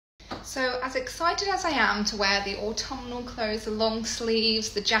So as excited as I am to wear the autumnal clothes, the long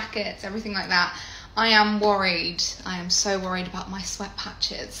sleeves, the jackets, everything like that, I am worried. I am so worried about my sweat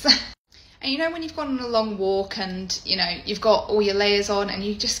patches. And you know when you've gone on a long walk and, you know, you've got all your layers on and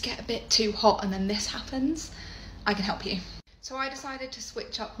you just get a bit too hot and then this happens? I can help you. So I decided to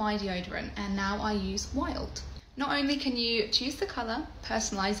switch up my deodorant and now I use Wild. Not only can you choose the colour,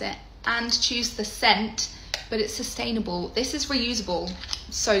 personalise it, and choose the scent, but it's sustainable. This is reusable,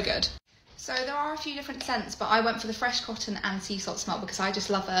 so good. So there are a few different scents, but I went for the fresh cotton and sea salt smell because I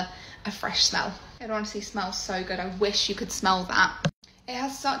just love a fresh smell. It honestly smells so good. I wish you could smell that. It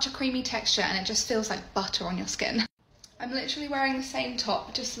has such a creamy texture and it just feels like butter on your skin. I'm literally wearing the same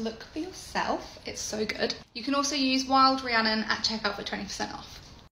top, just look for yourself. It's so good. You can also use WILDRHIANNON at checkout for 20% off.